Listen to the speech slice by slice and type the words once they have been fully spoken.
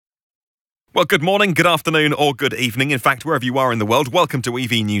Well, good morning, good afternoon, or good evening. In fact, wherever you are in the world, welcome to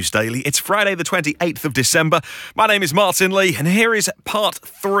EV News Daily. It's Friday, the 28th of December. My name is Martyn Lee, and here is part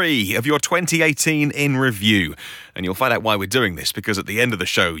 3 of your 2018 in review. And you'll find out why we're doing this, because at the end of the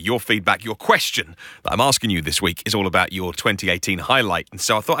show, your feedback, your question that I'm asking you this week is all about your 2018 highlight. And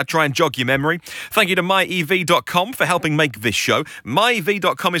so I thought I'd try and jog your memory. Thank you to myev.com for helping make this show.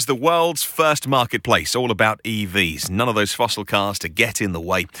 Myev.com is the world's first marketplace, all about EVs. None of those fossil cars to get in the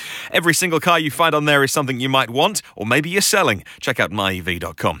way. Every single car you find on there is something you might want, or maybe you're selling. Check out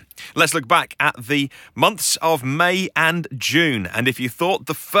myev.com. Let's look back at the months of May and June. And if you thought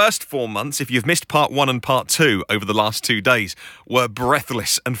the first 4 months, if you've missed part 1 and part 2 over the last 2 days, were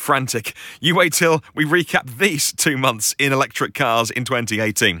breathless and frantic, you wait till we recap these 2 months in electric cars in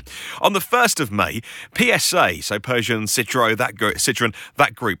 2018. On the 1st of May, PSA, so Peugeot, Citroën,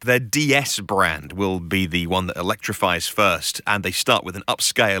 that group, their DS brand will be the one that electrifies first, and they start with an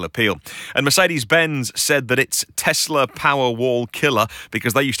upscale appeal. And Mercedes-Benz said that it's Tesla Powerwall killer,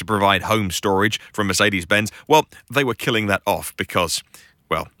 because they used to provide home storage from Mercedes-Benz. Well, they were killing that off because,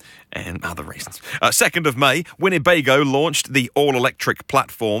 well, and other reasons. 2nd of May, Winnebago launched the all-electric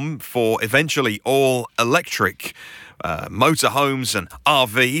platform for eventually all-electric motorhomes and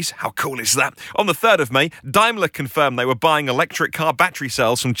RVs. How cool is that? On the 3rd of May, Daimler confirmed they were buying electric car battery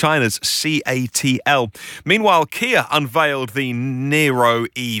cells from China's CATL. Meanwhile, Kia unveiled the Niro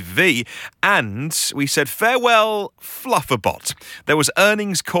EV, and we said farewell Flufferbot. There was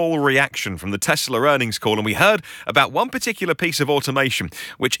earnings call reaction from the Tesla earnings call, and we heard about one particular piece of automation,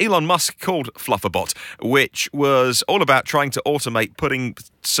 which Elon Musk called Flufferbot, which was all about trying to automate putting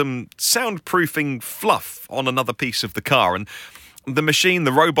some soundproofing fluff on another piece of the car. And the machine,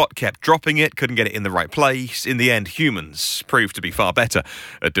 the robot, kept dropping it, couldn't get it in the right place. In the end, humans proved to be far better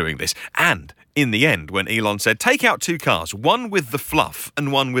at doing this. And in the end, when Elon said, take out 2 cars, one with the fluff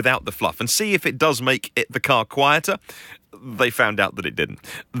and one without the fluff, and see if it does make the car quieter, they found out that it didn't.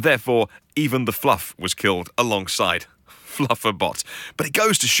 Therefore, even the fluff was killed alongside Flufferbot. But it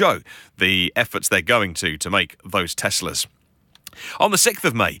goes to show the efforts they're going to make those Teslas. On the 6th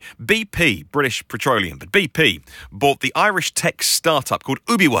of May, BP, British Petroleum, but BP bought the Irish tech startup called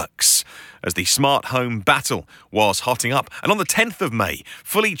UbiWorks as the smart home battle was hotting up. And on the 10th of May,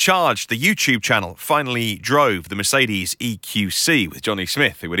 Fully Charged, the YouTube channel, finally drove the Mercedes EQC with Johnny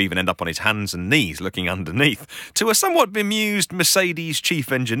Smith, who would even end up on his hands and knees looking underneath, to a somewhat bemused Mercedes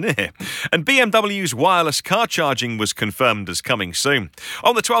chief engineer. And BMW's wireless car charging was confirmed as coming soon.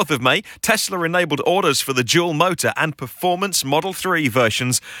 On the 12th of May, Tesla enabled orders for the dual motor and performance Model 3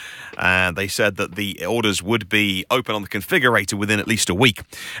 versions. And they said that the orders would be open on the configurator within at least a week.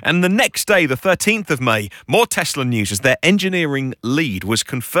 And the next day, the 13th of May, more Tesla news as their engineering lead was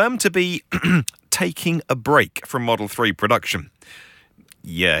confirmed to be taking a break from Model 3 production.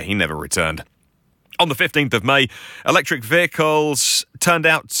 Yeah, he never returned. On the 15th of May, electric vehicles turned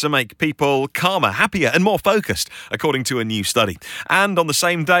out to make people calmer, happier and more focused, according to a new study. And on the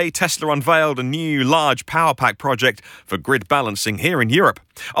same day, Tesla unveiled a new large power pack project for grid balancing here in Europe.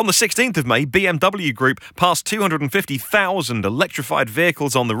 On the 16th of May, BMW Group passed 250,000 electrified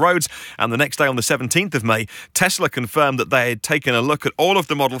vehicles on the roads. And the next day, on the 17th of May, Tesla confirmed that they had taken a look at all of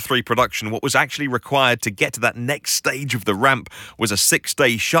the Model 3 production. What was actually required to get to that next stage of the ramp was a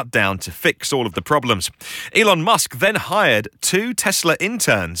 6-day shutdown to fix all of the problems. Elon Musk then hired 2 Tesla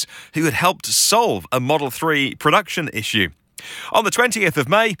interns who had helped solve a Model 3 production issue. On the 20th of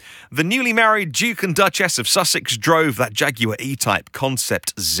May, the newly married Duke and Duchess of Sussex drove that Jaguar E-Type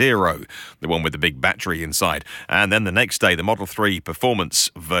Concept Zero, the one with the big battery inside. And then the next day, the Model 3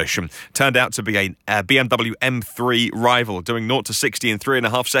 performance version turned out to be a BMW M3 rival, doing 0 to 60 in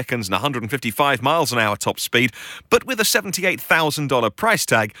 3.5 seconds and 155 miles an hour top speed, but with a $78,000 price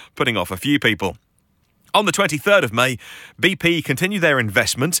tag, putting off a few people. On the 23rd of May, BP continued their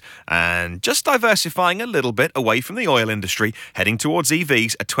investment and just diversifying a little bit away from the oil industry, heading towards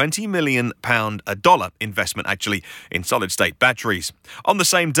EVs, a $20 million investment actually in solid-state batteries. On the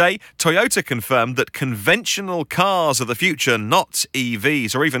same day, Toyota confirmed that conventional cars are the future, not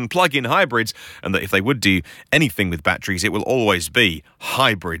EVs or even plug-in hybrids, and that if they would do anything with batteries, it will always be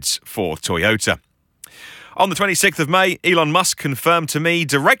hybrids for Toyota. On the 26th of May, Elon Musk confirmed to me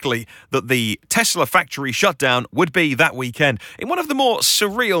directly that the Tesla factory shutdown would be that weekend. In one of the more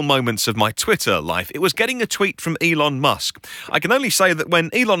surreal moments of my Twitter life, it was getting a tweet from Elon Musk. I can only say that when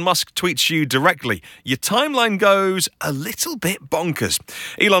Elon Musk tweets you directly, your timeline goes a little bit bonkers.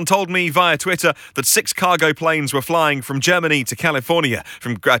 Elon told me via Twitter that 6 cargo planes were flying from Germany to California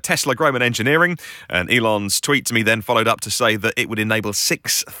from Tesla Grohmann Engineering, and Elon's tweet to me then followed up to say that it would enable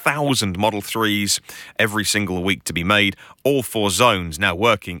 6,000 Model 3s every every single week to be made, all 4 zones now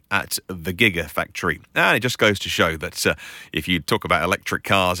working at the Gigafactory. And it just goes to show that if you talk about electric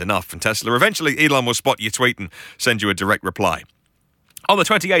cars enough from Tesla, eventually Elon will spot your tweet and send you a direct reply. On the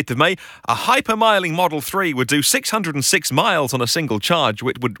 28th of May, a hypermiling Model 3 would do 606 miles on a single charge,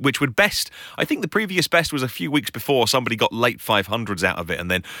 which would best. I think the previous best was a few weeks before somebody got late 500s out of it, and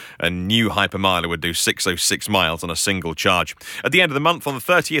then a new hypermiler would do 606 miles on a single charge. At the end of the month, on the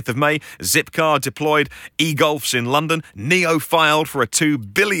 30th of May, Zipcar deployed e-Golfs in London, NIO filed for a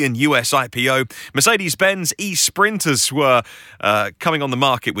 $2 billion US IPO, Mercedes-Benz e-Sprinters were coming on the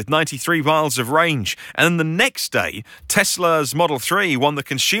market with 93 miles of range, and then the next day, Tesla's Model 3 won the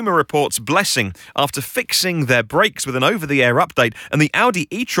Consumer Report's blessing after fixing their brakes with an over-the-air update, and the Audi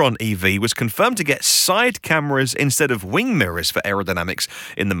e-tron EV was confirmed to get side cameras instead of wing mirrors for aerodynamics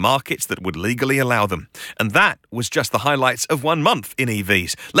in the markets that would legally allow them. And that was just the highlights of 1 month in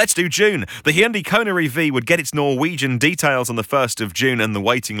EVs. Let's do June. The Hyundai Kona EV would get its Norwegian details on the 1st of June, and the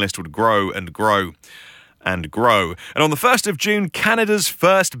waiting list would grow and grow and grow. And on the 1st of June, Canada's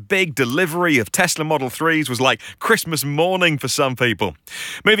first big delivery of Tesla Model 3s was like Christmas morning for some people.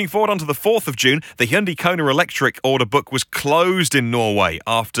 Moving forward onto the 4th of June, the Hyundai Kona Electric order book was closed in Norway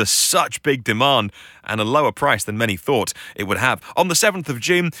after such big demand and a lower price than many thought it would have. On the 7th of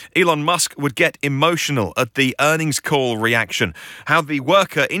June, Elon Musk would get emotional at the earnings call reaction, how the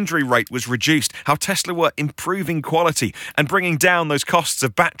worker injury rate was reduced, how Tesla were improving quality and bringing down those costs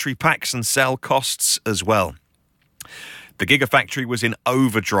of battery packs and cell costs as well. The Gigafactory was in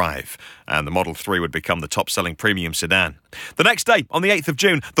overdrive, and the Model 3 would become the top-selling premium sedan. The next day, on the 8th of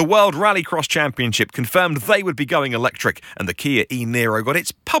June, the World Rallycross Championship confirmed they would be going electric, and the Kia e-Niro got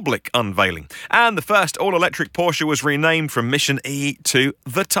its public unveiling. And the first all-electric Porsche was renamed from Mission E to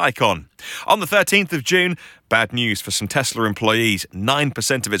the Taycan. On the 13th of June, bad news for some Tesla employees.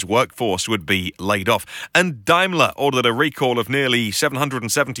 9% of its workforce would be laid off. And Daimler ordered a recall of nearly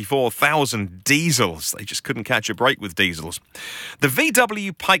 774,000 diesels. They just couldn't catch a break with diesels. The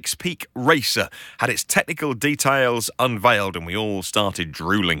VW Pikes Peak Racer had its technical details unveiled, and we all started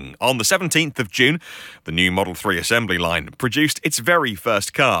drooling. On the 17th of June, the new Model 3 assembly line produced its very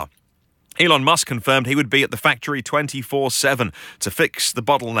first car. Elon Musk confirmed he would be at the factory 24/7 to fix the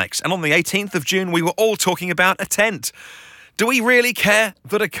bottlenecks. And on the 18th of June, we were all talking about a tent. Do we really care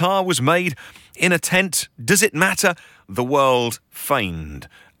that a car was made in a tent? Does it matter? The world feigned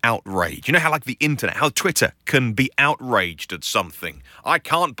outrage. You know how, like the internet, how Twitter can be outraged at something. I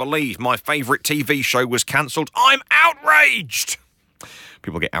can't believe my favourite TV show was cancelled. I'm outraged!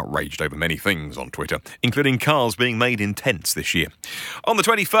 People get outraged over many things on Twitter, including cars being made in tents this year. On the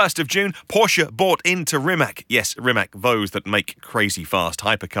 21st of June, Porsche bought into Rimac. Yes, Rimac, those that make crazy fast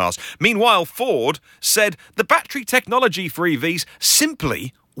hypercars. Meanwhile, Ford said the battery technology for EVs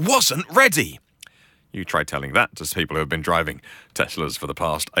simply wasn't ready. You try telling that to people who have been driving Teslas for the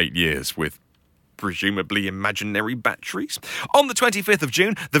past 8 years with presumably imaginary batteries. On the 25th of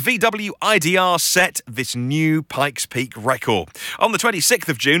June, the VW IDR set this new Pikes Peak record. On the 26th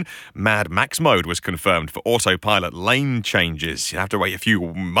of June, Mad Max mode was confirmed for autopilot lane changes. You have to wait a few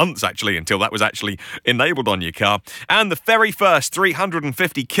months, actually, until that was actually enabled on your car. And the very first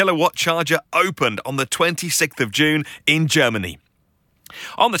 350 kilowatt charger opened on the 26th of June in Germany.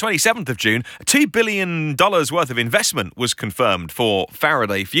 On the 27th of June, $2 billion worth of investment was confirmed for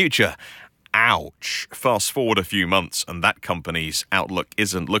Faraday Future. Ouch. Fast forward a few months and that company's outlook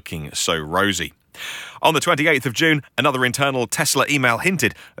isn't looking so rosy. On the 28th of June, another internal Tesla email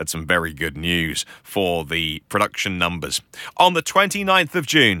hinted at some very good news for the production numbers. On the 29th of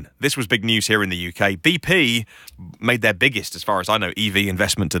June, this was big news here in the UK, BP made their biggest, as far as I know, EV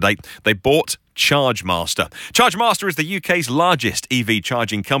investment to date. They bought ChargeMaster. ChargeMaster is the UK's largest EV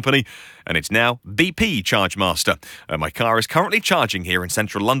charging company, and it's now BP ChargeMaster. My car is currently charging here in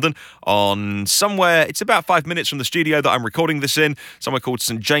central London on somewhere, it's about 5 minutes from the studio that I'm recording this in, somewhere called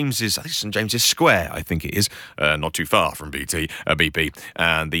St James's, I think St James's Square, I think it is, not too far from BP.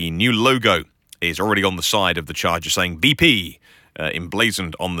 And the new logo is already on the side of the charger saying BP,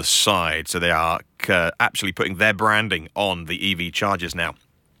 emblazoned on the side. So they are actually putting their branding on the EV chargers now.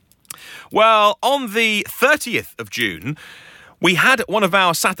 Well, on the 30th of June, we had one of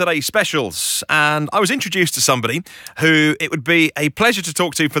our Saturday specials, and I was introduced to somebody who it would be a pleasure to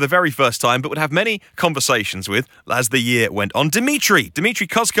talk to for the very first time, but would have many conversations with as the year went on. Dimitri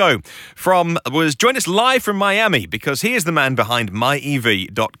Kozko joined us live from Miami because he is the man behind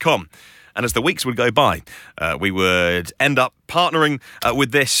myev.com. And as the weeks would go by, we would end up partnering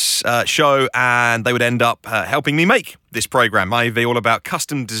with this show, and they would end up helping me make this program. MyEV, all about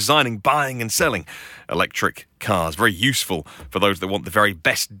custom designing, buying and selling electric cars. Very useful for those that want the very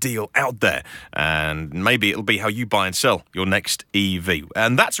best deal out there. And maybe it'll be how you buy and sell your next EV.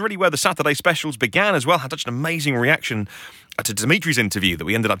 And that's really where the Saturday specials began as well. Had such an amazing reaction to Dimitri's interview that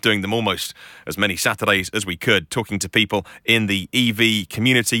we ended up doing them almost as many Saturdays as we could, talking to people in the EV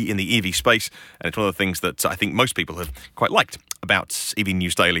community, in the EV space. And it's one of the things that I think most people have quite liked about EV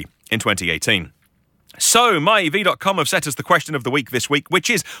News Daily in 2018. So, myev.com have set us the question of the week this week, which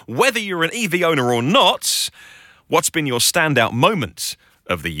is, whether you're an EV owner or not, what's been your standout moment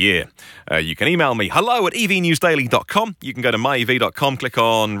of the year? You can email me, hello@evnewsdaily.com. You can go to myev.com, click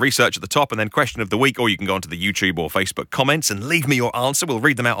on research at the top, and then question of the week, or you can go onto the YouTube or Facebook comments and leave me your answer. We'll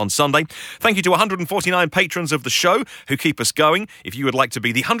read them out on Sunday. Thank you to 149 patrons of the show who keep us going. If you would like to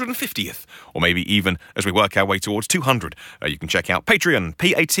be the 150th, or maybe even as we work our way towards 200, you can check out Patreon,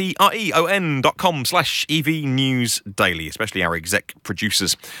 patreon.com/evnewsdaily, especially our exec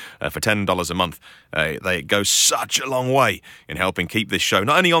producers for $10 a month. They go such a long way in helping keep this show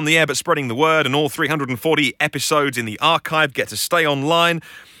not only on the air, but spreading the word, and all 340 episodes in the archive get to stay online.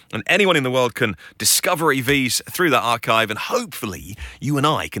 And anyone in the world can discover EVs through that archive, and hopefully you and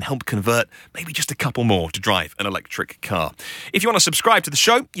I can help convert maybe just a couple more to drive an electric car. If you want to subscribe to the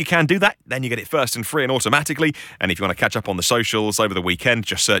show, you can do that. Then you get it first and free and automatically. And if you want to catch up on the socials over the weekend,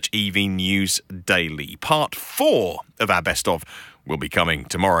 just search EV News Daily. Part 4 of our Best Of will be coming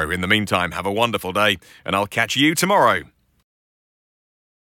tomorrow. In the meantime, have a wonderful day, and I'll catch you tomorrow.